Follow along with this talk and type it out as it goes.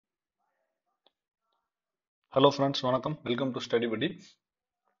Hello friends, வணக்கம். Welcome to study படி.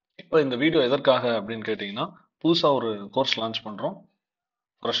 இப்போ இந்த வீடியோ எதற்காக அப்படின்னு கேட்டிங்கன்னா, புதுசாக ஒரு கோர்ஸ் லான்ச் பண்ணுறோம்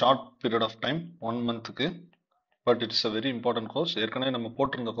for short period of time, 1 மந்த்துக்கு. But it's a very important course. ஏற்கனவே நம்ம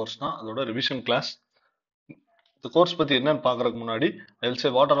போட்டிருந்த கோர்ஸ் தான், அதோட ரிவிஷன் கிளாஸ். இந்த கோர்ஸ் பற்றி என்னன்னு பார்க்கறதுக்கு முன்னாடி I will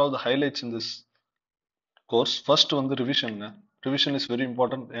say what are all the highlights in this course. First வந்து ரிவிஷனுங்க. Revision is very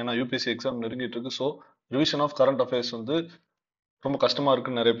important. ஏன்னா யூபிஎஸ்சி எக்ஸாம் நெருங்கிட்டு இருக்கு. So revision of current affairs வந்து ரொம்ப கஷ்டமா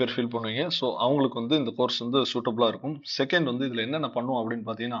இருக்குன்னு நிறைய பேர் ஃபீல் பண்ணுவீங்க. ஸோ அவங்களுக்கு வந்து இந்த கோர்ஸ் வந்து சூட்டபுளா இருக்கும். செகண்ட் வந்து இதுல என்னென்ன பண்ணுவோம் அப்படின்னு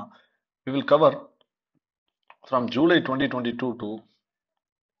பார்த்தீங்கன்னா, we will cover from July 2022 to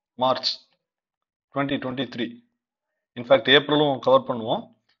March 2023. In fact ஏப்ரலும் cover பண்ணுவோம்.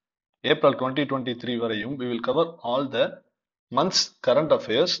 ஏப்ரல் 2023 வரையும் we will cover all the months current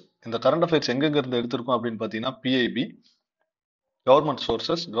affairs. இந்த கரண்ட் அஃபேர்ஸ் எங்கெங்க இருந்து எடுத்திருக்கோம் அப்படின்னு பார்த்தீங்கன்னா, PIB, government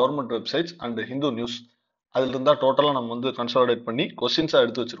sources, government websites and Hindu news. அதுல இருந்தா டோட்டலா நம்ம வந்து கன்சாலிடேட் பண்ணி கொஸ்டின்ஸா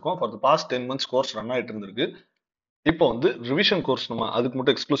எடுத்து வச்சிருக்கோம். For the past 10 months course run ஆயிட்டு இருந்திருக்கு. இப்போ வந்து ரிவிஷன் கோர்ஸ் நம்ம அதுக்கு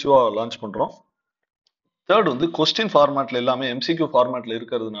மட்டும் எக்ஸ்க்ளூசிவா லான்ச் பண்றோம். தேர்ட் வந்து கொஸ்டின் ஃபார்மேட்ல எல்லாமே எம்சிக்யூ ஃபார்மேட்ல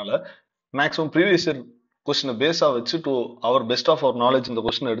இருக்கிறதுனால மேக்ஸிமம் ப்ரீவியஸ் இயர் கொஸ்டினை பேஸா வச்சு to our best of our knowledge இந்த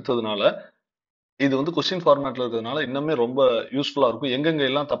கொஸ்டின் எடுத்ததுனால இது வந்து கொஸ்டின் ஃபார்மேட்ல இருக்கிறதுனால இன்னுமே ரொம்ப யூஸ்ஃபுல்லா இருக்கும். எங்கெங்க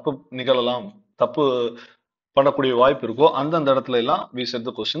எல்லாம் தப்பு நிகழலாம், தப்பு பண்ணக்கூடிய வாய்ப்பு இருக்கோ அந்தந்த இடத்துல எல்லாம் we set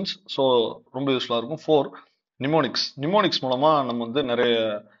the questions. So ரொம்ப யூஸ்ஃபுல்லா இருக்கும். 4 நிமோனிக்ஸ் மூலமா நம்ம வந்து நிறைய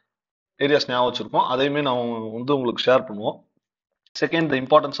ஏரியாஸ் ஞாபகம் வச்சிருக்கோம். அதையுமே நான் வந்து உங்களுக்கு ஷேர் பண்ணுவோம். Second, the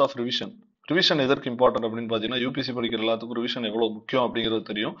importance of revision. Revision எதற்கு இம்பார்ட்டன்ட் அப்படின்னு பார்த்தீங்கன்னா, யூபிசி படிக்கிற எல்லாத்துக்கும் ரிவிஷன் எவ்வளோ முக்கியம் அப்படிங்கிறது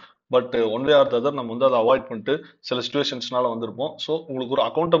தெரியும். But one way or the other நம்ம வந்து அதை அவாய்ட் பண்ணிட்டு சில சுச்சுவேஷன்ஸ்னால வந்திருப்போம். ஸோ உங்களுக்கு ஒரு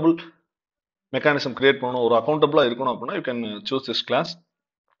அக்கௌண்டபிள் மெக்கானிசம் கிரியேட் பண்ணணும், ஒரு அக்கௌண்டபிளா இருக்கணும் அப்படின்னா you can choose this class.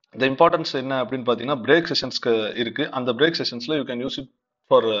 The importance என்ன அப்படின்னு பார்த்தீங்கன்னா, பிரேக் செஷன்ஸ்க்கு இருக்கு. அந்த break செஷன்ஸ்ல you can use it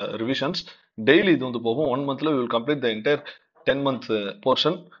for revisions. Daily இது வந்து போகும். 1 மந்த்ல will complete the entire 10 month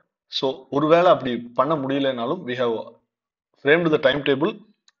portion. So ஒருவேளை அப்படி பண்ண முடியலனாலும் we have framed the time table.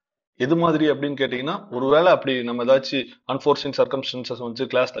 எது மாதிரி அப்படின்னு கேட்டீங்கன்னா, ஒருவேளை அப்படி நம்ம ஏதாச்சும் அன்ஃபோர்சின் சர்க்கம்ஸ்டன்சஸ்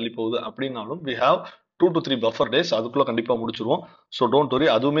வந்து கிளாஸ் தள்ளி போகுது அப்படின்னாலும் we have 2 to 3 buffer days. அதுக்குள்ள கண்டிப்பா முடிச்சிருவோம். So don't worry.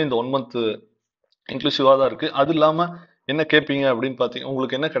 அதுவுமே இந்த 1 month இன்க்ளூசிவா தான் இருக்கு. அது இல்லாம என்ன கேட்பீங்க அப்படின்னு பார்த்தீங்கன்னா,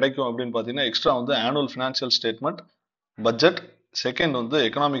 உங்களுக்கு என்ன கிடைக்கும் அப்படின்னு பார்த்தீங்கன்னா, எக்ஸ்ட்ரா வந்து annual financial statement, budget, second வந்து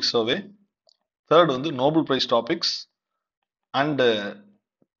எக்கனாமிக் சர்வே, தேர்ட் வந்து Nobel prize topics and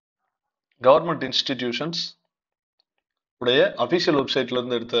government institutions உடைய அபிஷியல் வெப்சைட்ல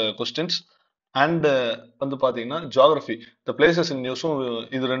இருந்து எடுத்த கொஸ்டின்ஸ் அண்ட் வந்து பாத்தீங்கன்னா ஜியாகிரபி, த பிளேசஸ் இன் நியூஸும்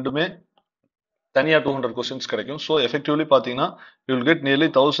இது ரெண்டுமே தனியா 200 கொஸ்டின்ஸ் கிடைக்கும். ஸோ எஃபெக்டிவ்லி பாத்தீங்கன்னா you will get nearly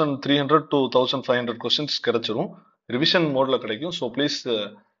 1300 to 1500 questions கிடைச்சிரும். ரிவிஷன் மோட்ல கிடைக்கும். ஸோ ப்ளீஸ்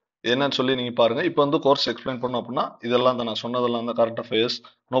என்னன்னு சொல்லி நீங்க பாருங்க. இப்போ வந்து கோர்ஸ் எக்ஸ்பிளைன் பண்ணோம் அப்படின்னா இதெல்லாம் தான் நான் சொன்னதெல்லாம் தான் current affairs,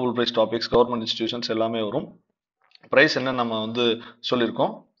 Nobel prize topics, government institutions எல்லாமே வரும். பிரைஸ் என்ன நம்ம வந்து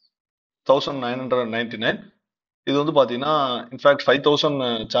சொல்லியிருக்கோம், 1999. இது வந்து பாத்தீங்கன்னா இன்ஃபேக்ட் 5000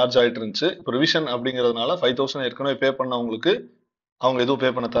 சார்ஜ் ஆயிட்டு இருந்துச்சு. இப்போ ரிவிஷன் அப்படிங்கிறதுனால 5000 ஏற்கனவே பே பண்ணவங்களுக்கு அவங்க எதுவும்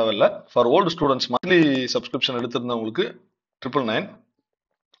பே பண்ண தேவையில்லை. For old students monthly subscription எடுத்திருந்தவங்களுக்கு 999.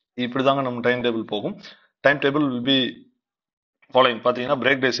 இப்படிதாங்க நம்ம டைம் டேபிள் போகும். Time table will be following. பாத்தீங்கன்னா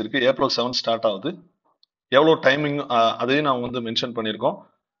பிரேக் டேஸ் இருக்கு. ஏப்ரல் 7 ஸ்டார்ட் ஆகுது. எவ்வளோ டைமிங் அதையும் நான் வந்து மென்ஷன் பண்ணியிருக்கோம்.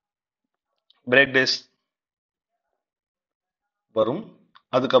 பிரேக் டேஸ் வரும்.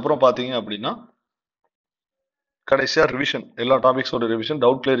 அதுக்கப்புறம் பாத்தீங்க அப்படின்னா கடைசியா ரிவிஷன், எல்லா டாபிக்ஸோட ரிவிஷன்,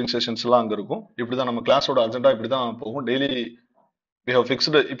 டவுட் கிளியரிங் செஷன்ஸ் எல்லாம் அங்க இருக்கும். இப்படிதான் நம்ம கிளாஸோட அஜெண்டா இப்படிதான் போகும். Daily we have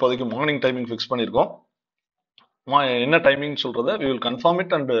fixed. இப்போதைக்கு மார்னிங் டைமிங் ஃபிக்ஸ் பண்ணியிருக்கோம். என்ன டைமிங் சொல்றத we will confirm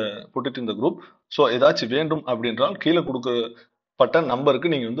it and put it in the group. So ஏதாச்சும் வேண்டும் அப்படின்றால் கீழே கொடுக்கப்பட்ட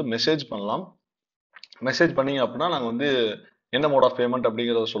நம்பருக்கு நீங்க வந்து மெசேஜ் பண்ணலாம். மெசேஜ் பண்ணீங்க அப்படின்னா நாங்கள் வந்து என்ன மோட் ஆஃப் பேமெண்ட்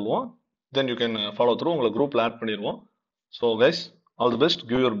அப்படிங்கிறத சொல்லுவோம். Then you can follow through. உங்களை குரூப்ல ஆட் பண்ணிடுவோம். So guys, all the best.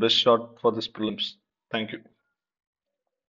 Give your best shot for this prelims. Thank you.